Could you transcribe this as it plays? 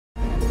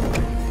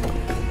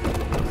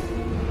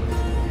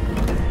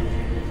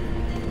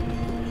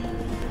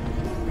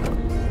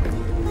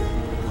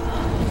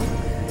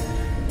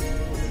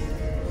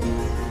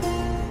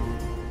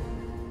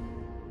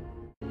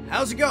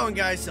How's it going,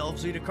 guys?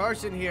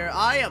 SelvsLeaderCarson here.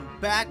 I am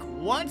back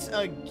once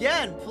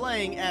again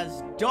playing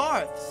as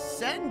Darth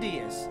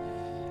Sendius.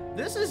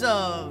 This is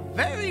a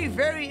very,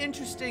 very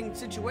interesting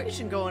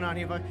situation going on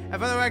here. But for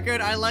the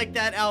record, I like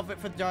that outfit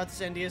for Darth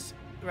Sendius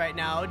right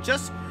now.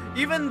 Just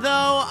even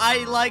though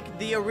I like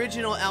the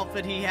original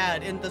outfit he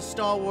had in the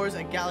Star Wars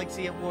A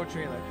Galaxy at War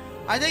trailer.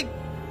 I think,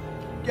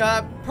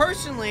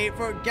 personally,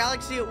 for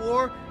Galaxy at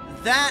War,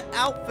 that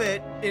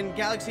outfit in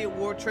Galaxy at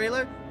War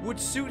trailer would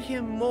suit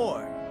him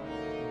more.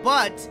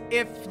 But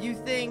if you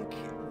think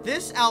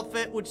this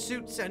outfit would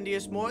suit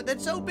Sendius more, then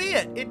so be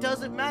it. It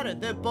doesn't matter.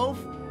 They're both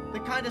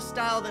the kind of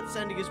style that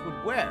Sendius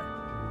would wear.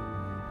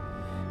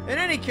 In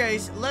any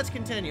case, let's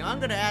continue. I'm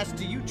going to ask,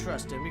 do you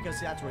trust him?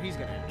 Because that's what he's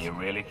going to answer. You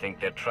really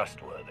think they're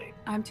trustworthy?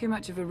 I'm too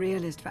much of a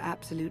realist for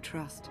absolute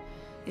trust,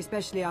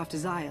 especially after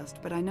Ziost,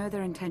 but I know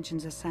their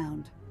intentions are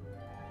sound.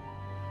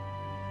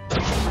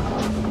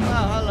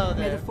 Oh, hello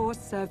there. May the Force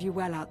serve you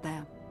well out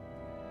there.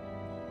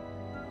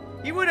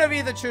 He would have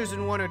either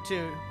chosen one or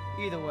two.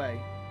 Either way.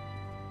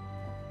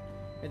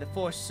 May the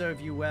Force serve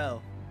you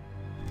well.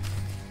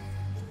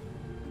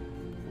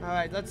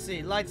 Alright, let's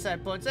see. Light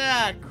side points.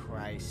 Ah,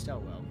 Christ.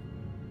 Oh, well.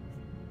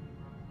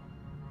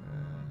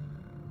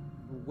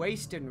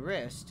 Waist and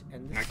wrist.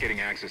 And Not getting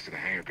access to the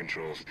hangar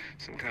controls.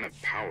 Some kind of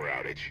power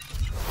outage.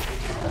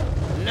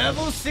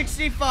 Level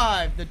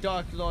 65. The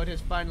Dark Lord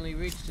has finally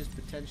reached his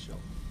potential.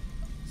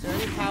 Is there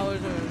any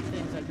powers or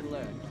things I can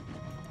learn?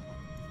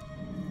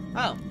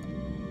 Oh.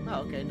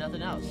 Oh, okay,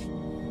 nothing else.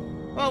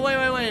 Oh, wait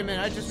a minute.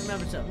 I just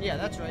remembered something. Yeah,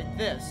 that's right.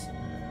 This.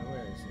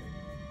 Where is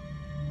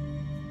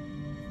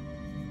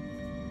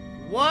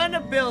it? One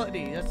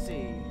ability. Let's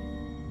see.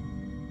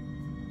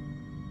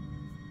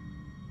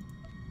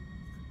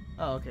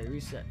 Oh, okay.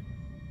 Reset.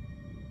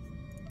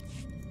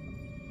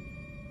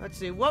 Let's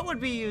see. What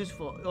would be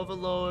useful?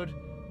 Overload.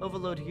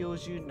 Overload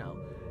heals you? No.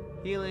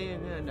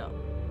 Healing? No.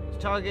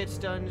 Target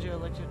stuns you.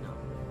 Electric? No.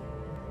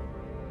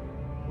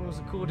 What was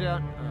the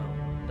cooldown?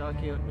 Oh. Dark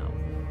heal? No.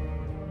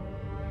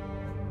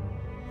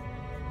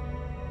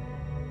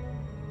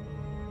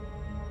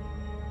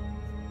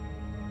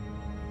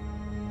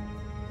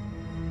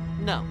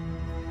 No.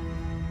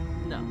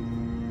 No.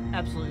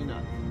 Absolutely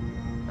not.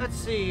 Let's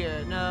see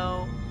here.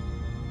 No.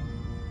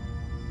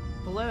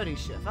 Polarity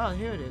shift. Oh,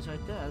 here it is right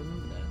there. I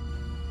remember that.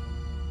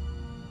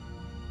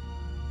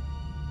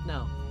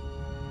 No.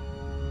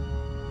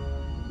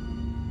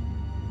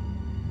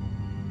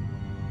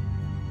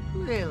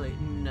 Really?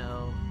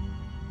 No.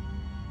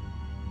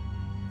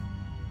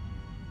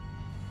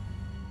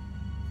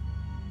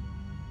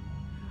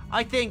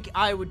 I think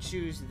I would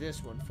choose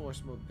this one,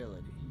 Force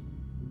Mobility.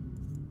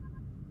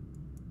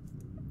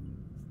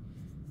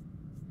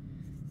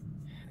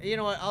 You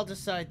know what? I'll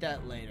decide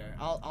that later.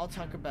 I'll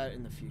talk about it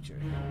in the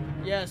future.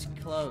 Yes,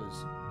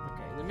 close.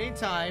 Okay. In the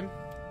meantime,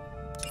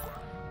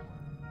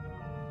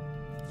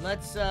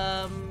 let's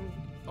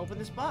open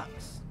this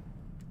box.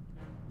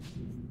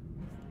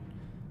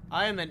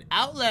 I am an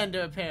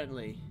Outlander,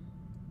 apparently.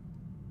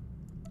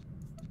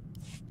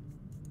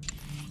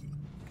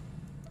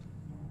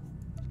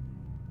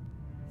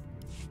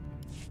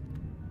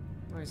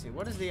 Let me see.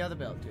 What does the other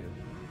belt do?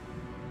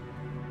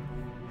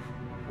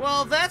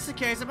 Well, if that's the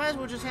case, I might as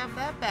well just have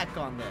that back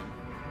on then.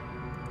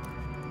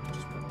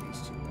 Just put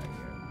these two right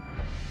here.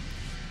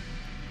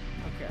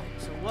 Okay,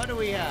 so what do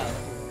we have?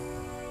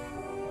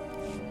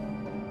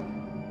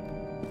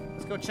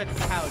 Let's go check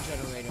the power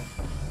generator.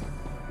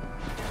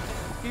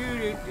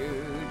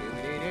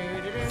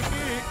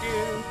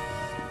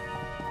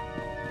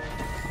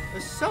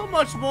 There's so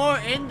much more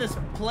in this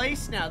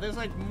place now. There's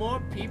like more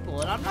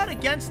people, and I'm not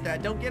against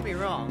that, don't get me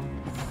wrong.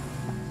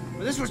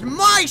 But this was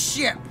my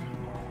ship!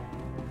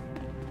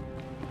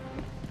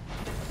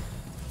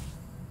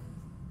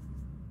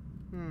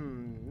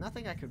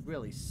 Nothing I could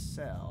really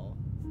sell.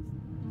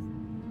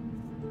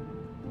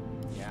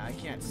 Yeah, I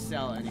can't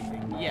sell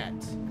anything yet.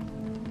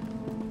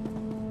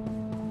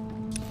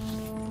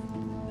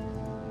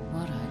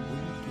 What I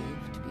wouldn't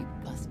give to be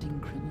busting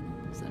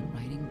criminals and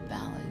writing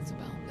ballads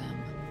about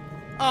them.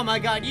 Oh my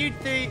god, you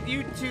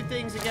two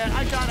things again.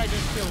 I thought I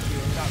just killed you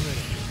and got rid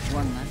of you.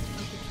 One less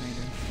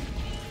perpetrator.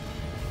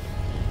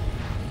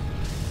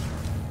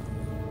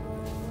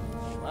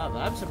 Wow,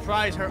 I'm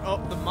surprised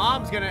the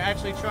mom's gonna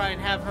actually try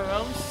and have her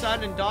own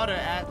son and daughter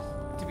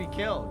to be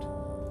killed.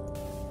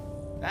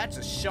 That's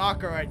a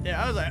shocker right there.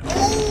 I was like,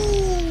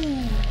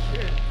 oh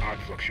shit. Odd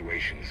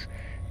fluctuations.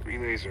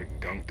 Relays are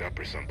gunked up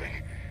or something.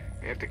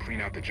 They have to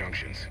clean out the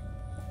junctions.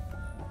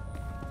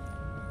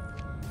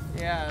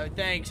 Yeah,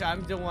 thanks.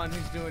 I'm the one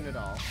who's doing it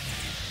all.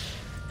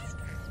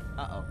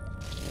 Uh-oh.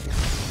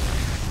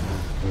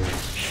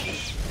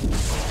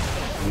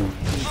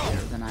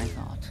 Easier than I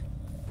thought.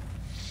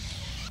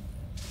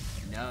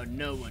 Now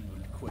no one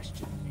will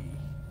question me.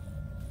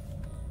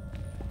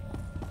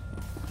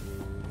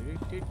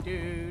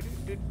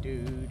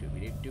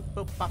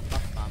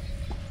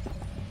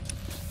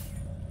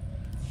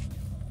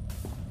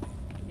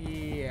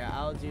 Yeah,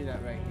 I'll do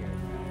that right here.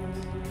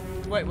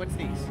 Wait, what's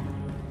these?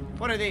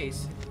 What are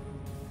these?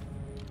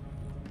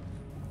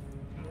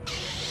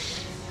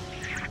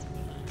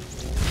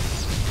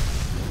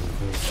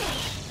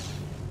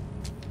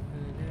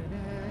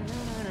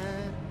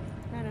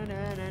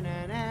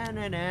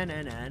 na na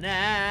na na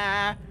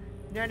na.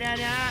 Na na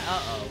na.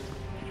 Uh-oh.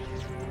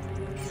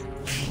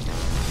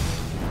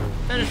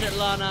 Finish it,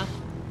 Lana.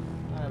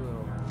 I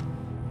will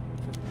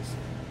put this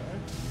in there.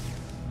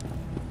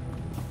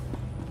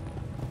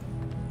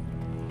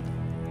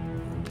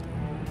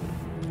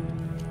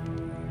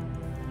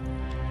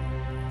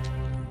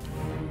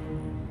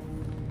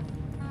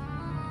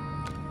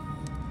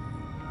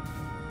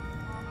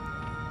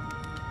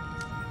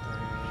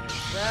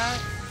 There's that.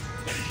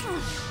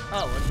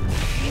 Oh,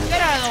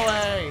 get out of the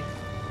way!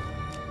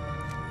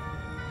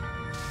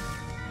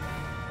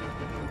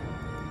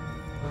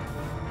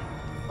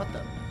 What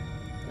the?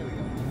 There we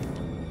go.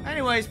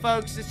 Anyways,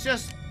 folks, it's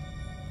just...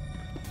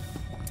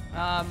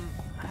 how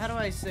do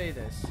I say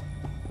this?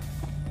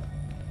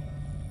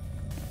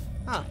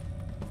 Huh.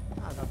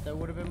 I thought there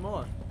would have been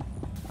more.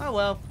 Oh,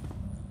 well.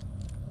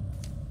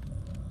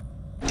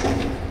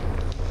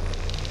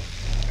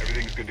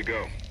 Everything's good to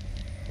go.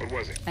 What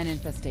was it? An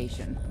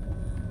infestation.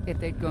 If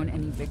they'd grown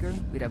any bigger,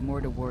 we'd have more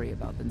to worry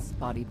about than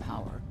spotty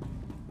power.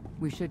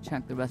 We should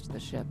check the rest of the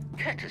ship.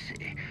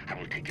 Courtesy. I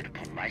will take it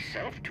upon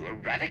myself to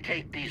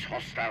eradicate these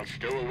hostile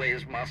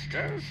stowaways,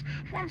 masters.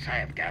 Once I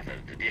have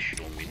gathered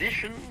additional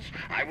munitions,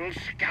 I will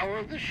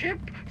scour the ship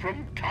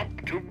from top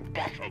to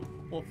bottom.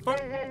 Well, Whoa,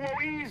 whoa,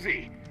 whoa,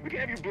 easy! We can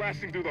have you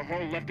blasting through the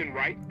hull left and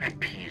right.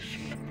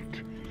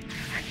 Appeasement.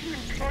 I can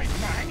employ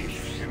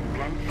knives and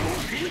blunt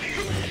force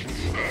instruments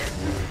instead.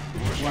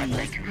 Does that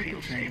make you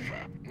feel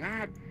safer?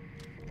 Not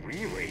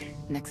really.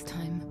 Next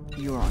time,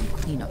 you're on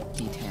cleanup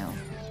detail.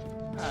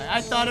 Alright,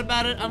 I thought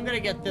about it. I'm gonna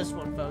get this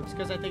one, folks,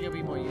 because I think it'll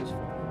be more useful.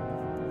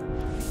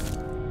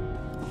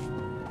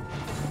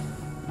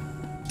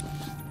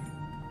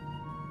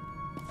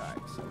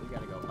 Alright, so we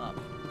gotta go up.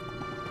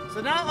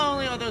 So not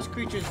only are those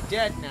creatures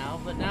dead now,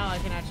 but now I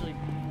can actually...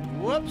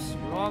 Whoops,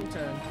 wrong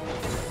turn.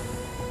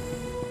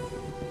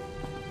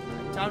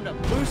 Alright, time to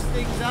boost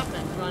things up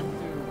and run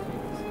through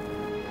things.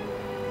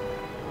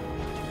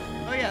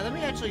 Oh yeah, let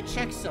me actually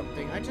check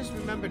something. I just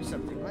remembered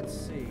something. Let's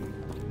see.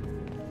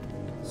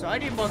 So I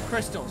need more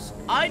crystals.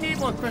 I need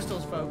more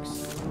crystals,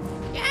 folks.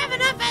 You have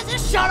enough as a—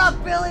 Shut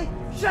up, Billy!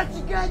 Shut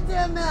your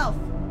goddamn mouth!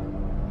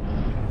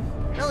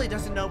 Billy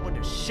doesn't know when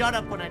to shut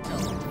up when I tell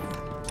him.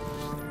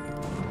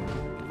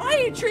 Why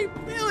do you treat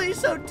Billy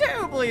so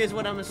terribly is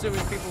what I'm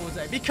assuming people will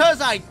say. Because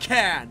I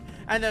can!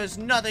 And there's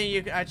nothing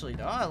you can— Actually,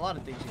 there are a lot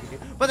of things you can do.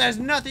 But there's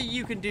nothing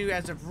you can do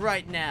as of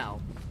right now.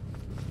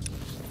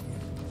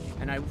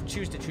 And I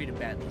choose to treat him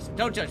badly, so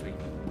don't judge me.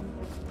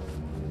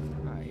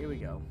 Alright, here we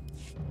go.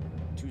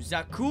 To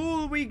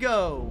Zakul we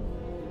go.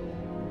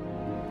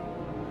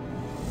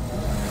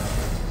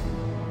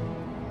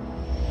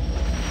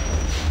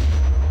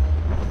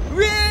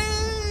 Whee!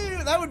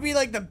 That would be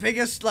like the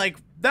biggest, like,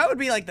 that would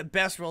be like the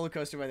best roller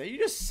coaster right there. You're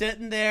just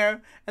sitting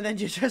there, and then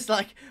you're just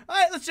like, all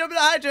right, let's jump in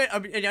the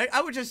hydrant.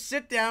 I would just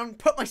sit down,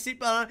 put my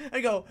seatbelt on,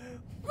 and go,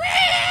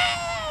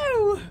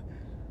 woo!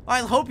 I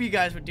hope you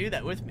guys would do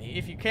that with me.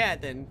 If you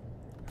can't, then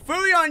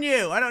fooey on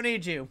you. I don't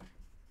need you.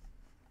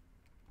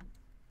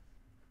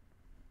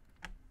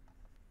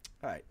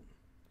 Alright.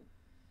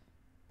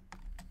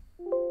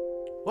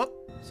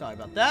 Whoop. Sorry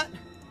about that.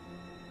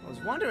 I was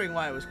wondering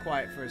why it was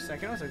quiet for a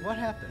second. I was like, what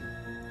happened?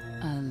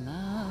 A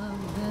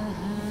love the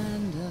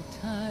hand of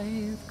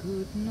tithe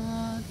could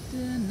not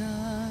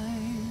deny.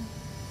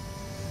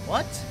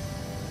 What?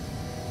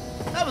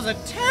 That was a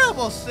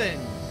terrible sin.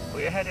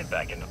 We're headed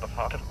back into the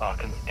heart of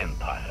Arkan's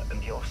empire,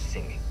 and you're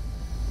singing.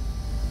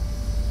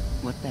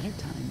 What better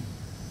time?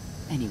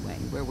 Anyway,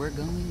 where we're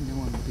going, no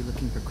one will be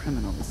looking for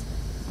criminals.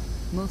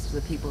 Most of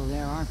the people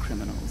there are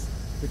criminals,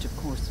 which of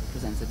course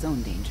presents its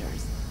own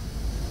dangers.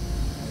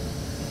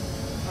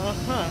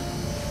 Uh-huh.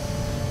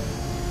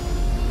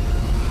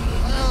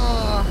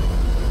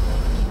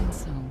 Even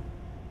so,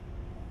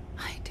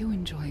 I do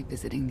enjoy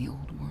visiting the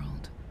old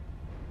world.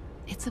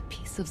 It's a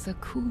piece of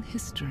Zakul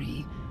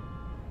history.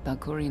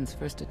 Valkorian's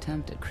first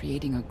attempt at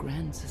creating a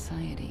grand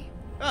society.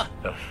 Ah.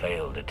 A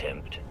failed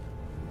attempt.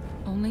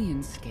 Only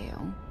in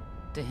scale.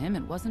 To him,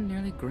 it wasn't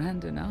nearly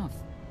grand enough.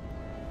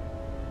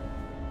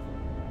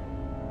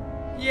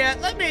 Yeah,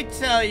 let me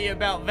tell you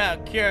about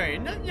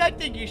Valkyrian. I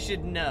think you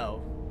should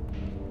know.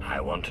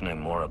 I want to know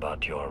more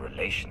about your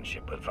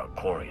relationship with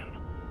Valkorian.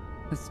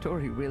 The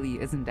story really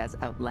isn't as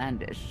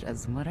outlandish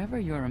as whatever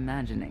you're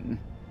imagining.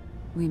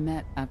 We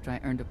met after I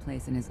earned a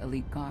place in his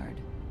elite guard.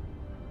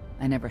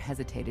 I never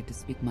hesitated to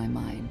speak my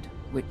mind,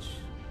 which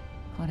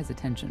caught his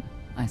attention,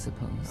 I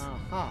suppose.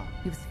 Uh-huh.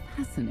 He was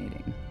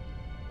fascinating,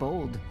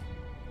 bold,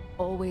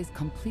 always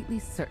completely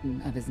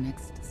certain of his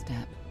next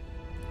step.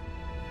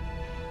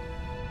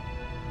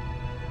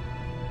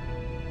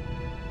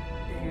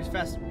 He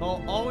was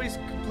always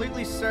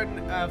completely certain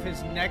of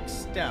his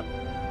next step.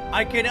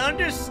 I can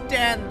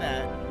understand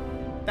that.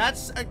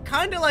 That's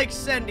kind of like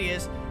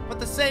Sendius, but at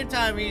the same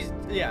time he's...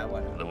 Yeah,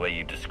 whatever. The way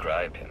you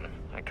describe him,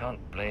 I can't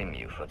blame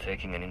you for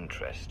taking an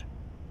interest.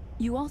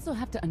 You also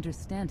have to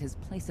understand his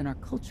place in our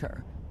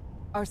culture,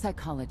 our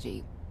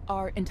psychology,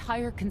 our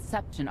entire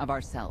conception of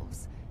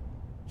ourselves.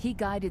 He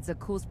guided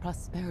Zakul's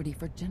prosperity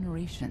for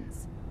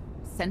generations.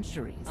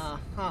 centuries.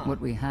 Uh-huh. What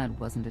we had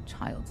wasn't a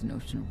child's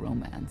notion of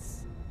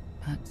romance,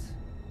 but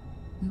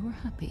we were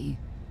happy.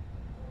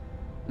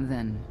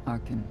 Then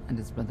Arkin and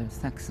his brother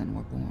Thexan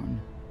were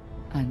born.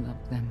 I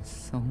loved them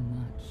so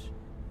much.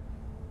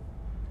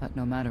 But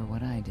no matter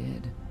what I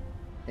did,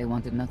 they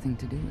wanted nothing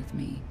to do with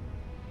me.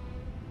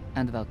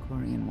 And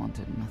Valkorion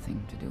wanted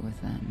nothing to do with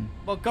them.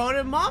 Well, go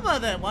to Mama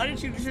then. Why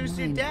didn't you His choose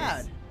your mind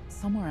dad? was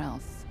somewhere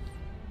else.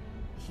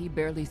 He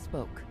barely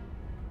spoke.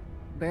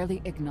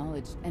 Barely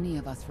acknowledged any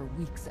of us for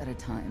weeks at a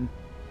time.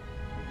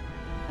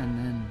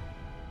 And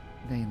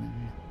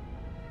then,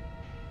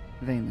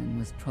 Valen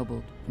was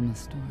troubled from the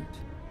start.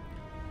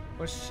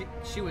 Was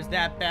she was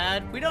that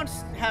bad? We don't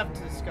have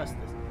to discuss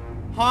this.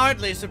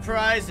 Hardly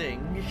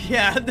surprising.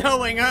 Yeah,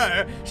 knowing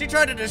her, she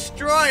tried to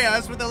destroy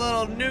us with a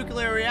little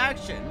nuclear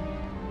reaction.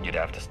 You'd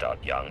have to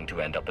start young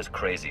to end up as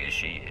crazy as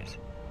she is.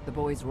 The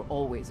boys were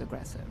always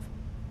aggressive,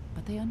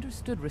 but they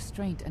understood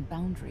restraint and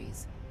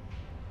boundaries.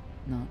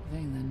 Not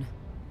Valen.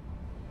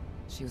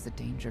 She was a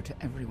danger to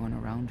everyone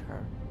around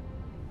her,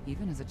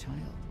 even as a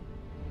child.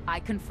 I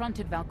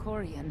confronted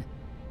Valkorion.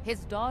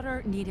 His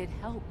daughter needed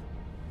help.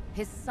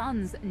 His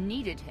sons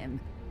needed him.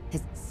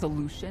 His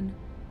solution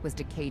was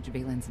to cage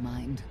Valen's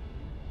mind.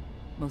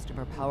 Most of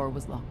her power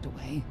was locked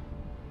away,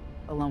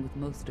 along with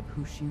most of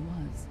who she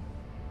was.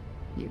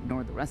 He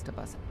ignored the rest of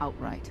us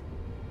outright.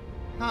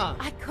 Huh.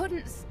 I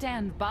couldn't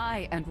stand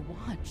by and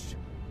watch.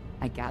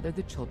 I gathered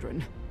the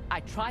children. I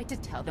tried to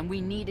tell them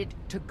we needed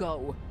to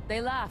go.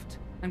 They laughed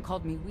and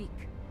called me weak.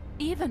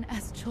 Even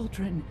as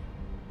children,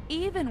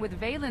 even with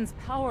Valen's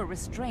power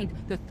restrained,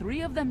 the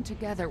three of them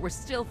together were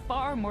still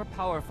far more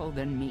powerful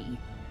than me.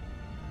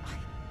 I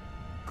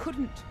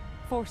couldn't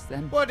force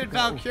them What to did go.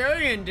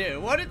 Valkorion do?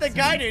 What did the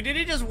guy do? Did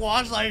he just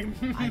watch like...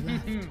 I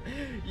left.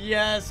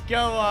 Yes, go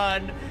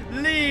on.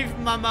 Leave,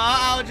 Mama.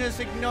 I'll just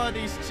ignore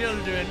these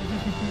children.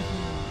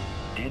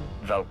 Did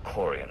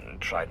Valkorion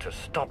try to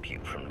stop you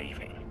from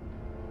leaving?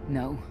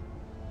 No.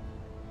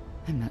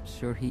 I'm not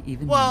sure he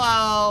even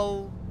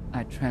Well, knew.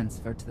 I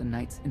transferred to the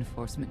Knights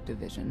Enforcement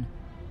Division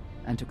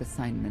and took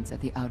assignments at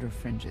the outer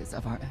fringes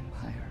of our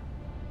empire.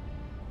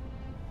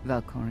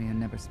 Valkorion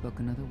never spoke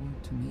another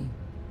word to me.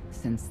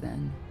 Since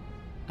then,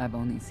 I've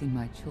only seen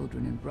my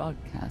children in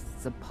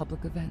broadcasts of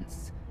public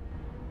events,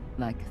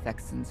 like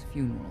Thexan's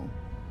funeral,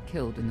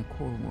 killed in the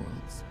Core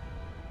Worlds.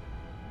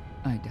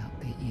 I doubt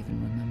they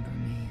even remember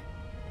me.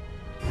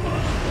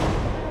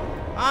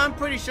 I'm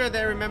pretty sure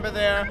they remember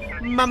their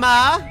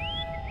Mama.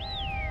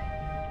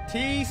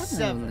 Hello,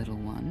 T7. little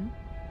one.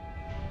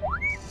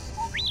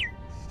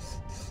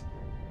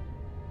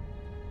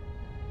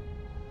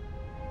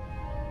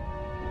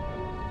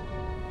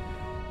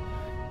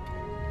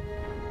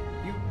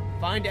 You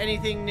find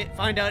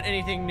out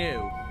anything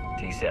new?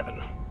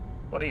 T7,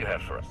 what do you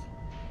have for us?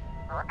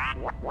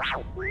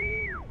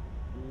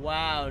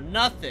 Wow,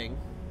 nothing.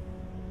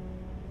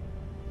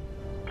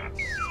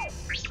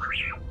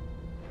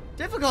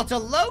 Difficult to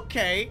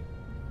locate.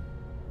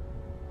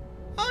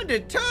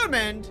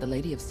 Undetermined. The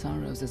Lady of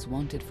Sorrows is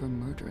wanted for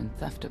murder and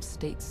theft of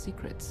state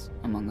secrets,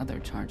 among other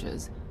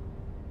charges.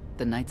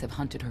 The Knights have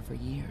hunted her for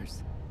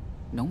years.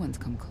 No one's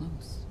come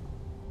close.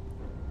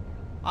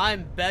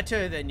 I'm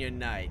better than your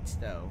knights,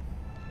 though.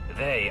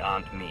 They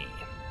aren't me.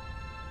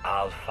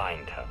 I'll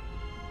find her.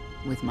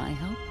 With my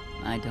help,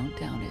 I don't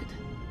doubt it.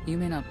 You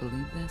may not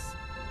believe this,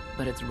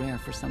 but it's rare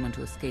for someone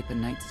to escape a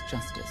knight's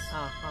justice.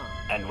 Uh-huh.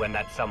 And when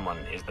that someone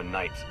is the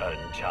knight's own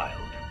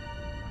child.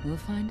 We'll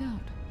find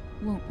out,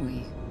 won't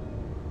we?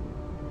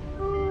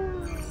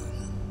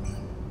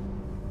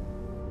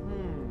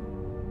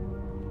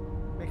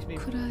 Makes me...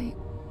 Could I...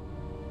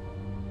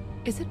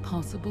 Is it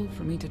possible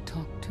for me to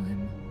talk to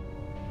him?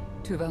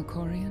 To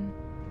Valkorion?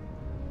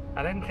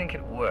 I don't think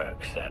it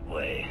works that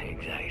way,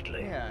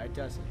 exactly. Yeah, it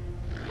doesn't.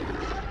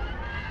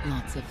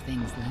 Lots of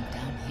things live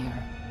down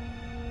here.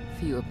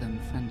 Few of them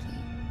friendly.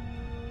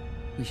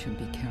 We should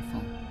be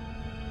careful.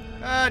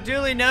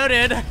 Duly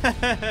noted.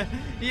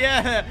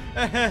 Yeah.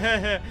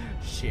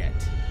 Shit.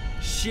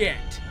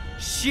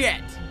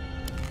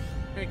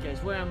 Okay,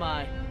 so where am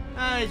I?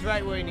 He's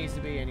right where he needs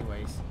to be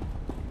anyways.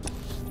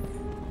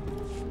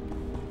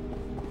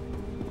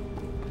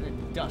 An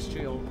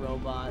industrial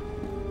robot.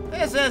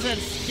 This isn't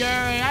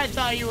scary. I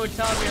thought you were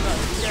talking about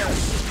scary.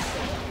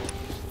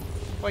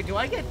 Wait, do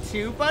I get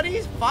two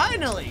buddies?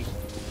 Finally!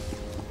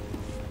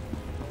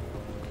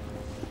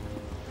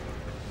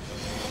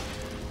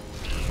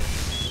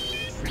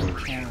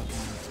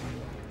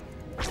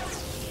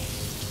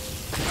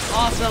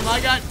 Awesome, I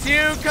got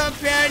two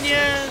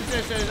companions!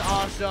 This is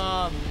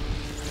awesome!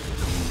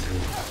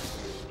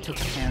 Took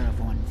care of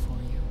one for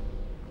you.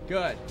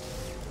 Good.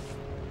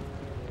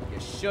 You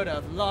should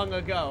have long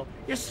ago.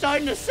 You're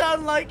starting to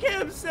sound like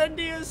him,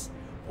 Sendius!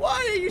 Why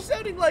are you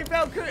sounding like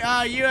Valkyrie?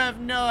 You have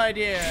no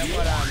idea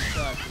what I'm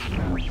talking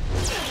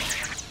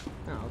about.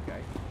 Oh,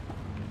 okay.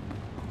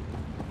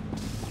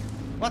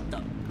 What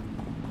the?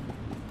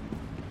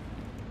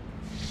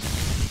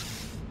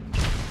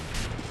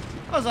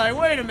 I was like,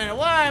 wait a minute,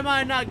 why am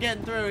I not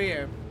getting through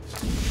here?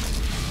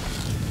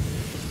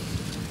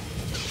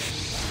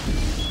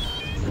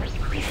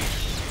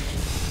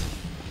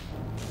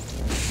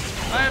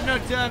 I have no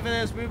time for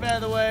this. Move out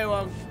of the way or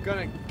I'm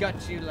gonna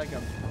gut you like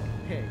a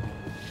pig.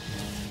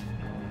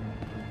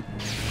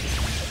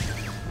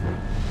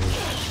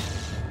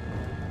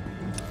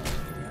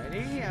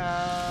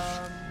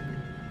 Alrighty,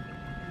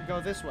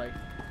 go this way.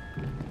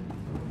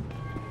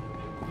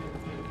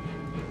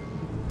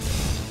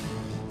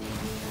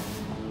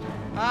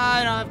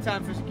 I don't have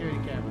time for security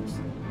cameras.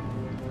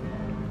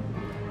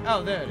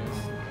 Oh, there it is.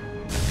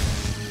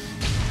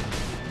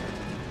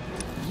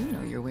 You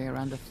know your way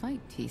around a fight,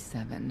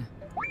 T7.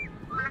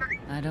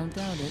 I don't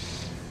doubt it.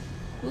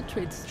 We'll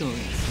trade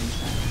stories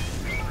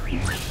sometime.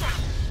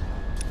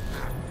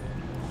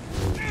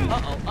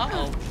 Uh-oh,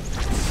 uh-oh.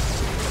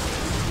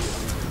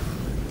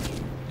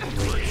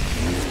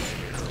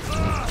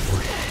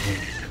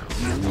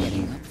 No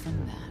getting up from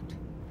that.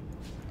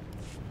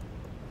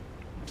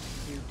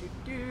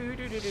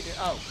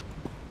 Oh.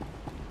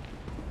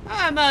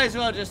 I might as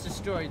well just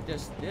destroy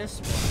this one.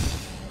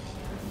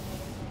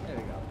 There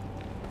we go.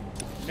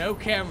 No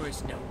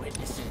cameras, no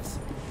witnesses.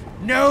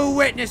 No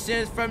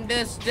witnesses from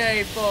this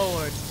day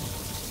forward.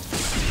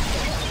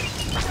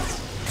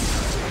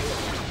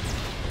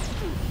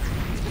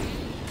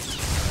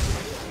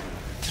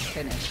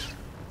 Finished.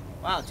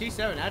 Wow,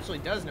 T7 actually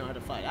does know how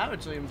to fight. I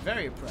actually am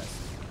very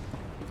impressed.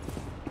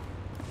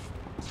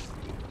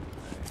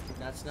 Right,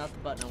 that's not the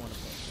button I want to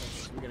push.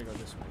 Okay, so we gotta go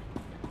this way.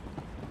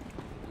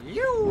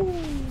 You.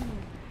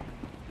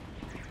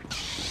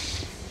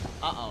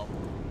 Uh-oh.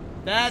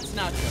 That's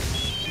not good.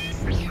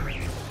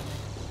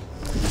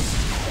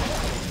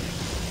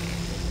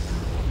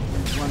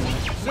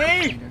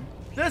 See?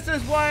 This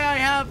is why I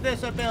have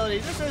this ability.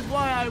 This is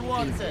why I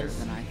want this.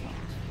 Than I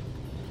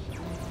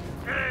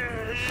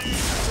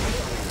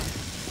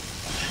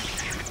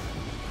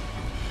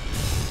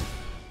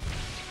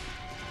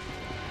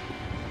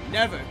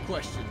Never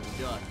question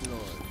the Dark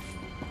Lord.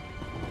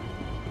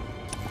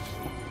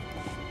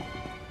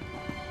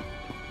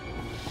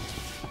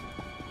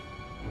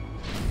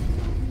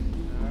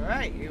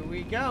 Alright, here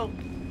we go.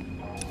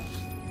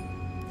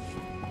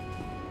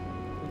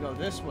 We go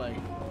this way.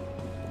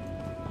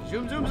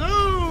 Zoom, zoom,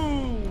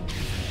 zoom!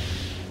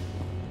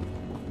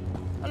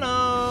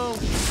 Hello!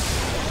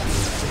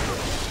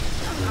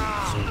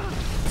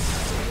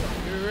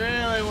 You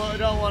really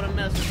don't want to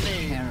mess with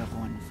me. care of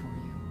one for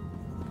you.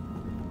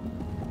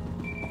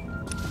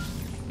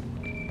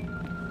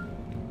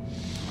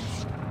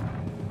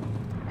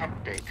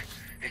 Update.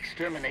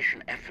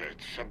 Extermination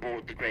efforts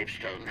aboard the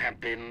gravestone have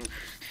been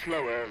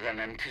slower than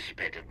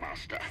anticipated,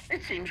 Master.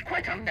 It seems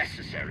quite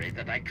unnecessary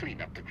that I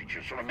clean up the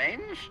creature's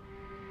remains.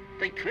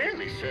 They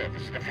clearly serve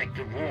as an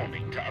effective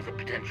warning to other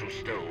potential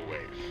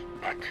stowaways.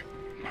 But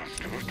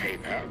Master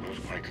Retainer was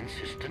quite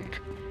insistent,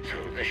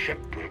 so the ship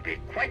will be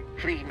quite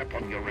clean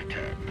upon your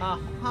return.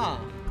 Uh-huh.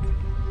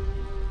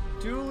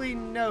 Duly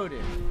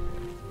noted.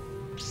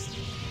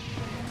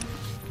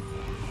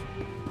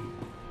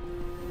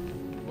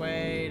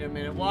 Wait a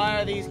minute.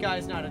 Why are these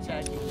guys not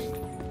attacking me?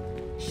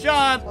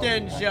 Jump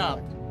then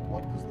jump.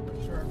 What does the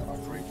return of our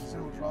great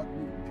SelvsLeaDCarson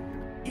mean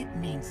to you? It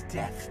means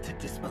death to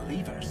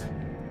disbelievers.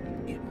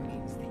 It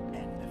means the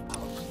end of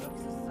our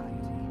closed society.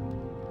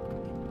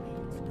 It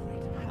means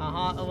great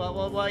Uh-huh.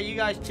 Well, while you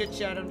guys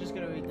chit-chat, I'm just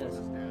gonna read this.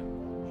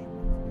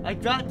 I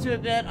got to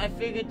admit, I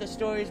figured the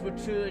stories were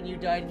true and you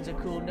died in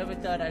Zakul. Never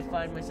thought I'd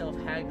find myself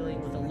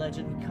haggling with a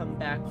legend come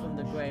back from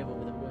the grave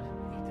over the roof.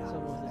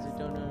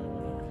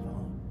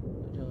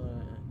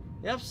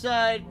 The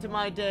upside to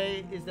my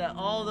day is that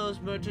all those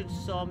merchants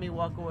saw me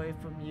walk away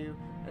from you,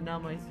 and now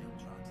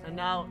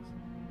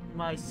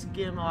my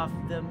skim off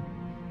them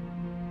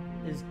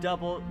is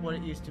double what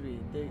it used to be.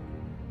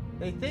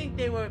 They think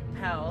they were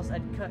pals.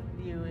 I'd cut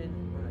you in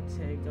on a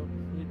tag,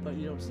 but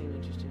you don't seem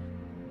interested.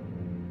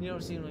 You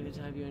don't seem like the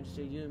type you're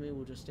interested. You and me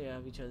will just stay out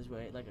of each other's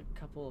way, like a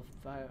couple of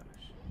fires.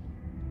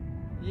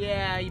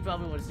 Yeah, you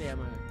probably want to stay out of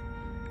my way.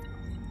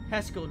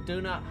 Haskell, do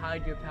not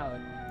hide your power.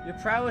 Your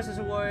prowess as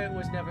a warrior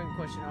was never in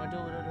question. Okay,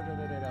 here we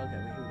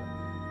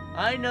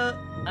go.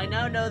 I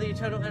now know the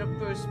eternal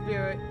Emperor's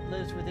spirit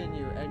lives within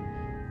you, and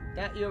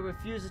that your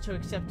refusal to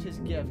accept his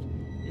gift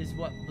is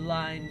what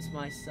blinded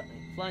my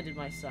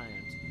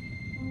scions.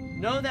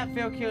 Know that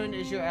Valkyrian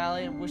is your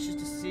ally and wishes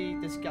to see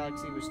this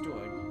galaxy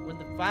restored. When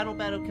the final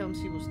battle comes,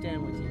 he will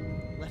stand with you.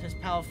 Let his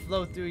power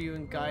flow through you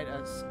and guide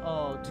us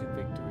all to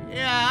victory.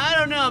 Yeah, I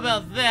don't know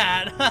about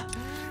that.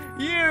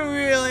 You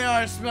really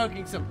are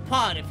smoking some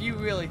pot if you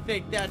really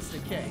think that's the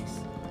case.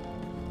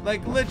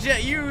 Like,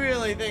 legit, you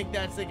really think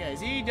that's the case.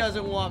 He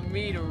doesn't want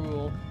me to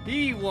rule.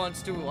 He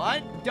wants to rule.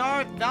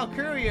 Darth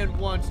Valkyrian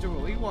wants to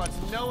rule. He wants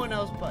no one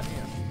else but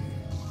him.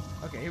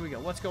 Okay, here we go.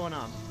 What's going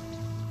on?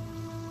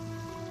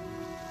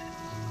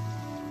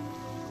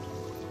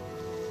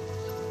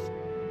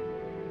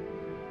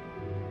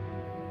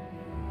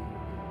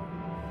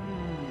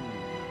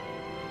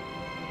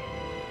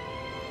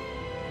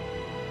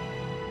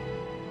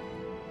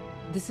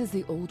 This is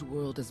the old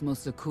world as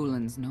most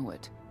Zakulans know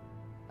it.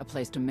 A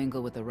place to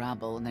mingle with the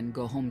rabble and then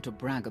go home to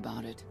brag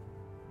about it.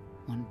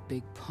 One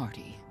big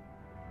party.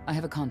 I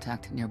have a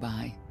contact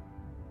nearby.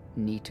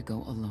 need to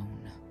go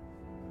alone.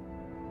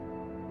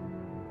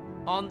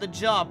 On the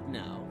job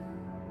now.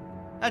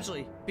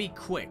 Actually, be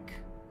quick.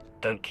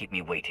 Don't keep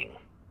me waiting.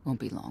 Won't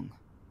be long.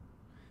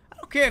 I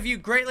don't care if you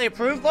greatly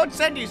approve. Lord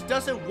Sendius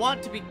doesn't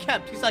want to be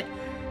kept. He's like,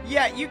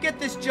 yeah, you get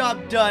this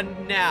job done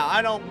now.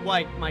 I don't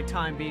like my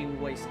time being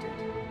wasted.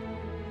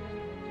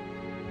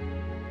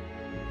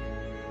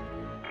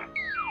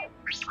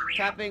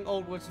 Tapping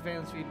Old Wood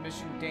surveillance feed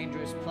mission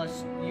dangerous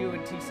plus you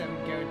and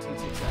T7 guaranteed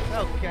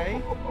success.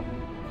 Okay.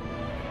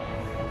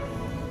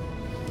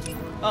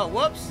 Oh,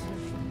 whoops.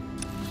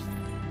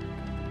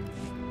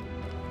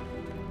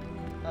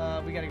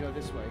 We gotta go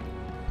this way.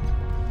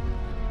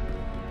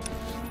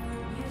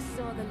 You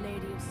saw the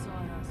Lady of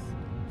Sorrows.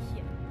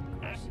 Yeah.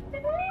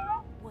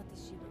 What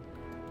does she look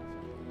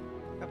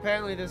like?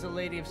 Apparently there's a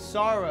Lady of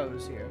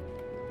Sorrows here.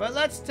 But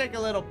let's take a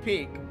little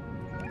peek.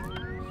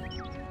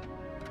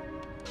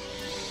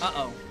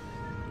 Uh-oh.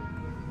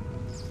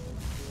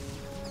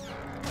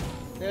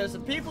 There's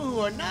some people who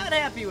are not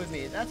happy with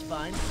me. That's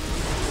fine.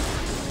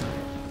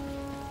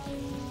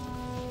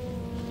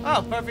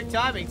 Oh, perfect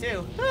timing,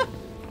 too.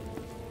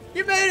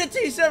 You made it,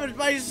 T7!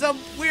 By some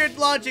weird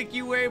logic,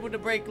 you were able to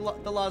break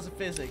the laws of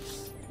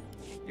physics.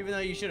 Even though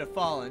you should have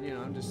fallen, you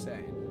know, I'm just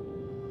saying.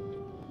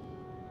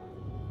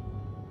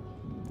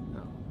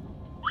 Oh.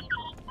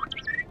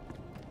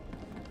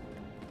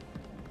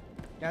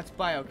 That's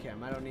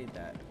biochem. I don't need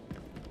that.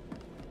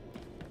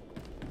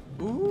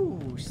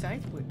 Ooh,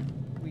 scythe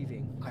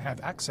weaving. I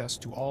have access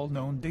to all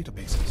known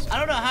databases. I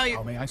don't know how you...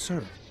 How may I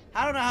serve?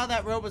 I don't know how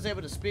that robe was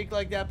able to speak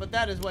like that, but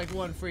that is like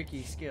one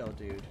freaky skill,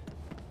 dude.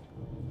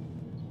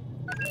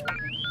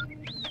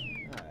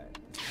 Alright.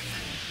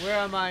 Where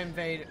are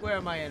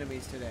my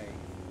enemies today?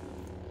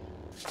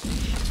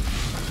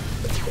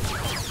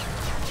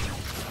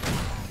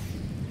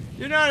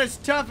 You're not as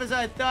tough as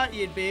I thought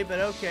you'd be, but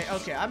okay.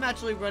 Okay, I'm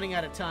actually running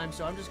out of time,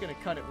 so I'm just gonna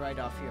cut it right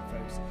off here,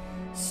 folks.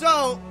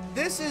 So,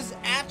 this is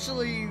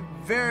actually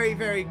very,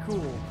 very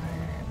cool.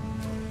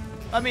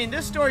 I mean,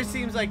 this story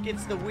seems like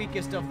it's the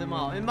weakest of them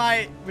all. In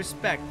my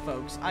respect,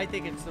 folks, I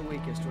think it's the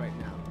weakest right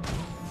now.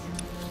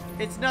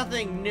 It's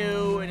nothing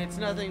new, and it's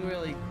nothing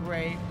really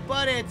great,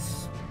 but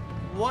it's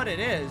what it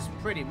is,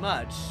 pretty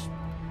much.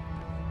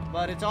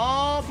 But it's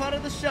all part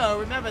of the show,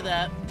 remember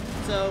that.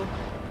 So,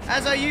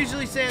 as I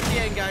usually say at the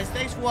end, guys,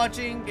 thanks for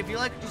watching. If you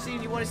like what you see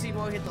and you want to see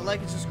more, hit the like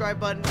and subscribe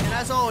button. And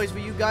as always, for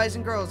you guys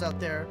and girls out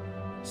there,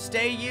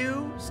 stay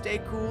you,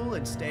 stay cool,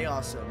 and stay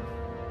awesome.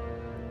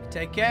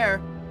 Take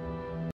care.